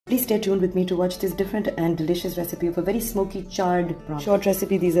Please stay tuned with me to watch this different and delicious recipe of a very smoky charred prawn. Short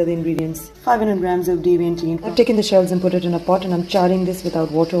recipe, these are the ingredients. 500 grams of deviant clean prawn. I've taken the shells and put it in a pot and I'm charring this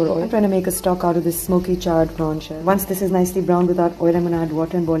without water or oil. I'm trying to make a stock out of this smoky charred prawn shell. Once this is nicely browned without oil, I'm going to add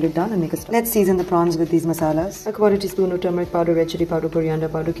water and boil it down and make a stock. Let's season the prawns with these masalas. A quarter teaspoon of turmeric powder, red chili powder, coriander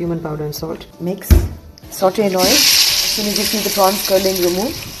powder, cumin powder and salt. Mix. Saute in oil. As soon as you see the prawns curling,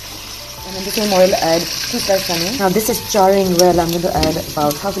 remove. And in the same oil, add 2 sliced onions. Now this is charring well. I'm going to add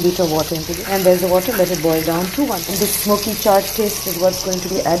about half a liter of water into it. And there's the water. Let it boil down to 1. And this smoky charred taste is what's going to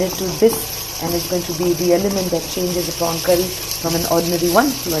be added to this. And it's going to be the element that changes the prawn curry from an ordinary one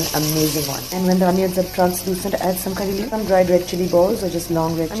to an amazing one. And when the onions are translucent, add some curry leaves, some dried red chili balls or just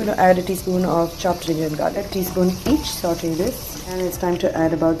long red chili. I'm going to add a teaspoon of chopped ginger and garlic. A teaspoon each. Saute this. And it's time to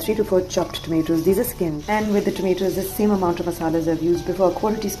add about 3 to 4 chopped tomatoes. These are skinned. And with the tomatoes, the same amount of masalas I've used before, a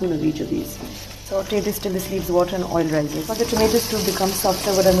quarter teaspoon of each of these. Saute this till this leaves water and oil rises. For the tomatoes to become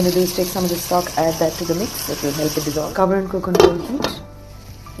softer, what I'm going to do is take some of the stock, add that to the mix. It will help it dissolve. Cover and cook on low heat.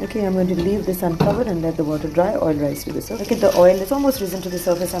 Okay, I'm going to leave this uncovered and let the water dry. Oil rise to the surface. Look at the oil. It's almost risen to the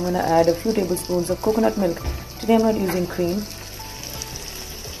surface. I'm going to add a few tablespoons of coconut milk. Today I'm not using cream.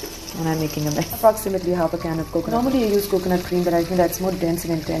 And I'm making a mess. Approximately half a can of coconut. Normally I use coconut cream, but I think that's more dense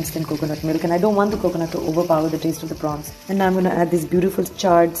and intense than coconut milk. And I don't want the coconut to overpower the taste of the prawns. And now I'm going to add this beautiful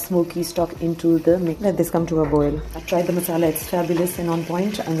charred smoky stock into the mix. Let this come to a boil. I've tried the masala. It's fabulous and on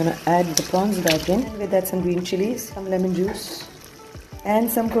point. I'm going to add the prawns back in. And with that some green chilies, some lemon juice.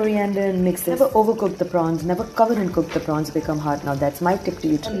 And some coriander and mix this. Never overcook the prawns, never cover and cook the prawns become hard. Now that's my tip to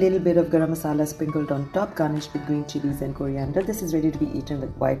you. A little bit of garam masala sprinkled on top, garnished with green chilies and coriander. This is ready to be eaten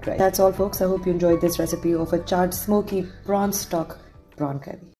with white rice. That's all folks. I hope you enjoyed this recipe of a charred smoky prawn stock prawn curry.